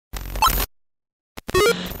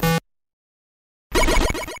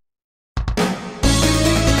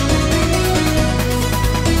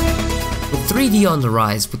3D on the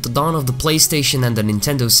rise with the dawn of the PlayStation and the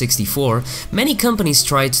Nintendo 64, many companies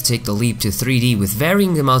tried to take the leap to 3D with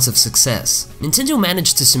varying amounts of success. Nintendo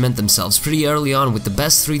managed to cement themselves pretty early on with the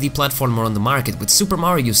best 3D platformer on the market with Super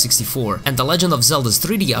Mario 64, and The Legend of Zelda's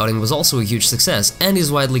 3D outing was also a huge success and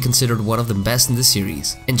is widely considered one of the best in the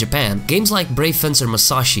series. In Japan, games like Brave Fencer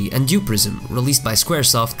Masashi and Dewprism, released by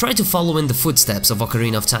Squaresoft, tried to follow in the footsteps of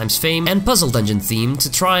Ocarina of Time's fame and puzzle dungeon theme to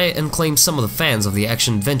try and claim some of the fans of the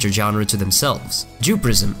action-adventure genre to themselves.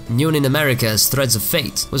 Dewprism, known in America as Threads of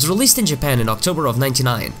Fate, was released in Japan in October of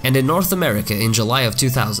 '99 and in North America in July of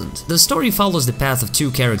 2000. The story follows the path of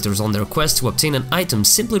two characters on their quest to obtain an item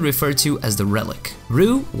simply referred to as the Relic.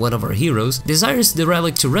 Rue, one of our heroes, desires the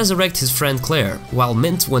relic to resurrect his friend Claire, while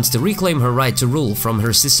Mint wants to reclaim her right to rule from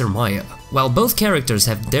her sister Maya. While both characters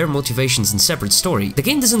have their motivations in separate story, the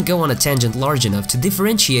game doesn't go on a tangent large enough to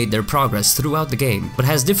differentiate their progress throughout the game, but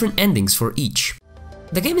has different endings for each.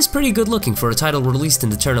 The game is pretty good looking for a title released in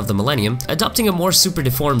the turn of the millennium, adopting a more super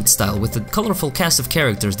deformed style with a colorful cast of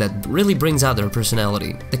characters that really brings out their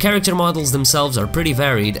personality. The character models themselves are pretty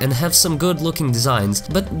varied and have some good looking designs,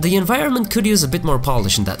 but the environment could use a bit more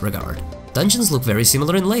polish in that regard. Dungeons look very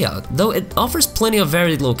similar in layout, though it offers plenty of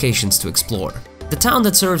varied locations to explore. The town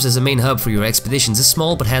that serves as a main hub for your expeditions is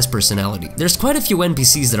small but has personality. There's quite a few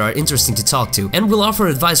NPCs that are interesting to talk to and will offer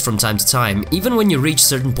advice from time to time, even when you reach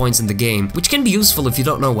certain points in the game, which can be useful if you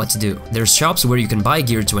don't know what to do. There's shops where you can buy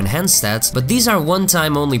gear to enhance stats, but these are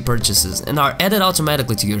one-time only purchases and are added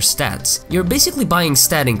automatically to your stats. You're basically buying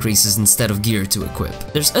stat increases instead of gear to equip.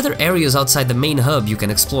 There's other areas outside the main hub you can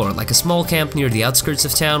explore, like a small camp near the outskirts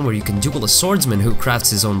of town where you can duel a swordsman who crafts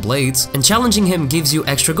his own blades, and challenging him gives you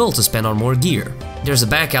extra gold to spend on more gear. There's a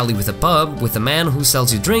back alley with a pub, with a man who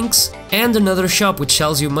sells you drinks, and another shop which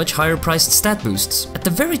sells you much higher priced stat boosts. At the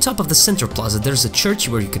very top of the center plaza there's a church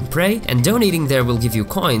where you can pray, and donating there will give you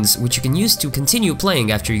coins which you can use to continue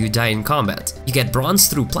playing after you die in combat. You get bronze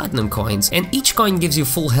through platinum coins, and each coin gives you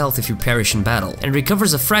full health if you perish in battle, and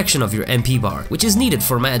recovers a fraction of your MP bar, which is needed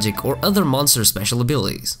for magic or other monster special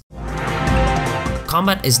abilities.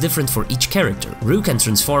 Combat is different for each character. Rue can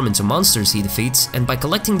transform into monsters he defeats, and by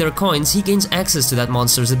collecting their coins he gains access to that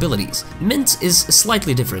monster's abilities. Mint is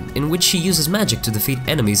slightly different, in which she uses magic to defeat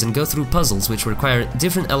enemies and go through puzzles which require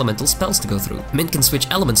different elemental spells to go through. Mint can switch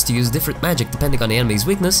elements to use different magic depending on the enemy's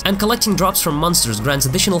weakness, and collecting drops from monsters grants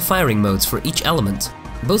additional firing modes for each element.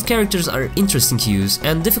 Both characters are interesting to use,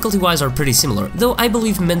 and difficulty-wise are pretty similar, though I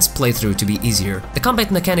believe Mint's playthrough to be easier. The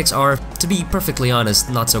combat mechanics are, to be perfectly honest,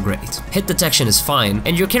 not so great. Hit detection is fine,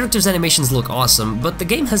 and your character's animations look awesome, but the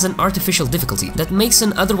game has an artificial difficulty that makes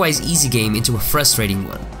an otherwise easy game into a frustrating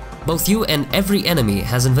one. Both you and every enemy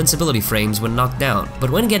has invincibility frames when knocked down,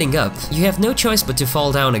 but when getting up, you have no choice but to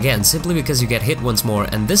fall down again simply because you get hit once more,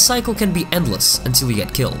 and this cycle can be endless until you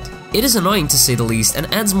get killed. It is annoying to say the least and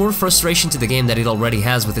adds more frustration to the game that it already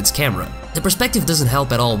has with its camera. The perspective doesn't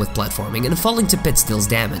help at all with platforming, and falling to pits deals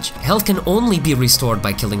damage. Health can only be restored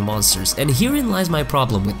by killing monsters, and herein lies my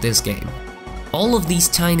problem with this game. All of these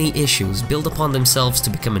tiny issues build upon themselves to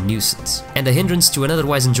become a nuisance, and a hindrance to an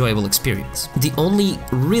otherwise enjoyable experience. The only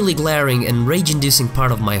really glaring and rage-inducing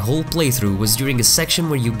part of my whole playthrough was during a section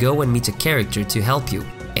where you go and meet a character to help you,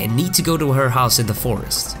 and need to go to her house in the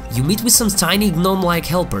forest. You meet with some tiny gnome-like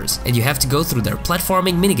helpers, and you have to go through their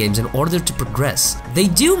platforming minigames in order to progress. They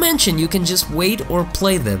do mention you can just wait or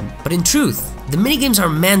play them, but in truth, the minigames are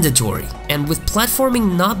mandatory, and with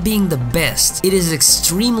platforming not being the best, it is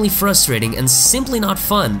extremely frustrating and simply not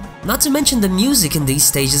fun. Not to mention the music in these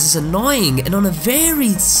stages is annoying and on a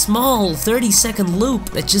very small 30-second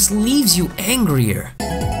loop that just leaves you angrier.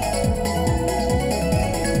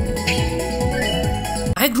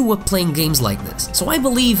 I grew up playing games like this, so I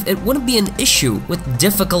believe it wouldn't be an issue with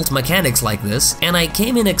difficult mechanics like this, and I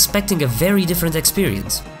came in expecting a very different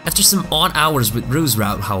experience. After some odd hours with Rue's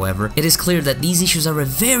route, however, it is clear that these issues are a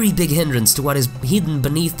very big hindrance to what is hidden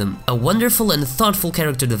beneath them. A wonderful and thoughtful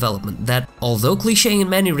character development that, although cliché in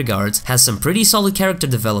many regards, has some pretty solid character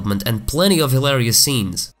development and plenty of hilarious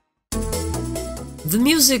scenes. The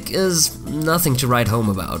music is nothing to write home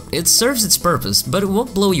about. It serves its purpose, but it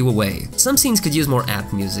won't blow you away. Some scenes could use more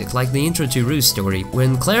apt music, like the intro to Rue's story.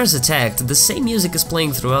 When Claire's attacked, the same music is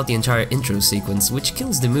playing throughout the entire intro sequence, which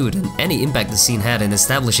kills the mood, and any impact the scene had in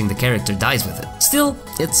establishing the character dies with it. Still,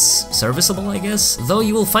 it's serviceable, I guess, though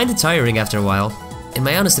you will find it tiring after a while. In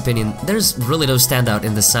my honest opinion, there's really no standout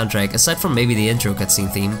in this soundtrack aside from maybe the intro cutscene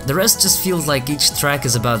theme. The rest just feels like each track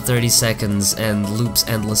is about 30 seconds and loops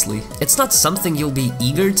endlessly. It's not something you'll be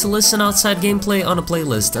eager to listen outside gameplay on a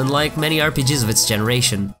playlist, unlike many RPGs of its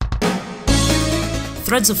generation.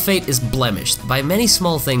 Threads of Fate is blemished by many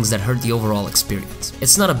small things that hurt the overall experience.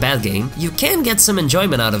 It's not a bad game, you can get some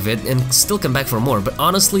enjoyment out of it and still come back for more, but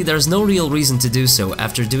honestly there's no real reason to do so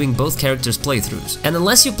after doing both characters' playthroughs. And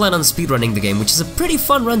unless you plan on speedrunning the game, which is a pretty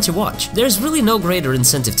fun run to watch, there's really no greater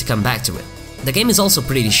incentive to come back to it. The game is also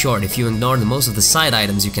pretty short if you ignore most of the side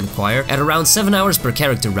items you can acquire, at around 7 hours per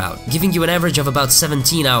character route, giving you an average of about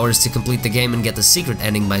 17 hours to complete the game and get the secret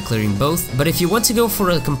ending by clearing both. But if you want to go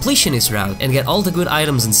for a completionist route and get all the good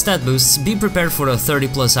items and stat boosts, be prepared for a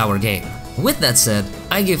 30+ hour game. With that said,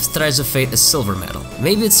 I give Threads of Fate a silver medal.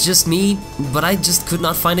 Maybe it's just me, but I just could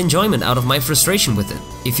not find enjoyment out of my frustration with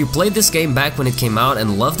it. If you played this game back when it came out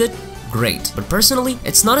and loved it, great, but personally,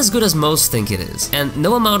 it's not as good as most think it is, and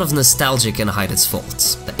no amount of nostalgia can hide its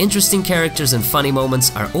faults. The interesting characters and funny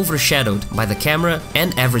moments are overshadowed by the camera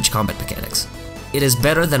and average combat mechanics. It is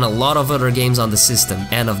better than a lot of other games on the system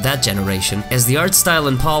and of that generation, as the art style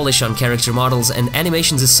and polish on character models and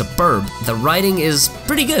animations is superb. The writing is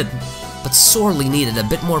pretty good, but sorely needed a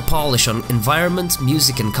bit more polish on environment,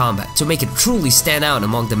 music, and combat to make it truly stand out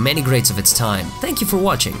among the many greats of its time. Thank you for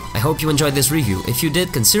watching. I hope you enjoyed this review. If you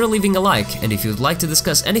did, consider leaving a like, and if you'd like to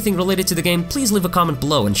discuss anything related to the game, please leave a comment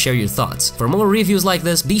below and share your thoughts. For more reviews like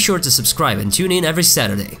this, be sure to subscribe and tune in every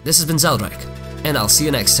Saturday. This has been Zeldrak, and I'll see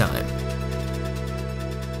you next time.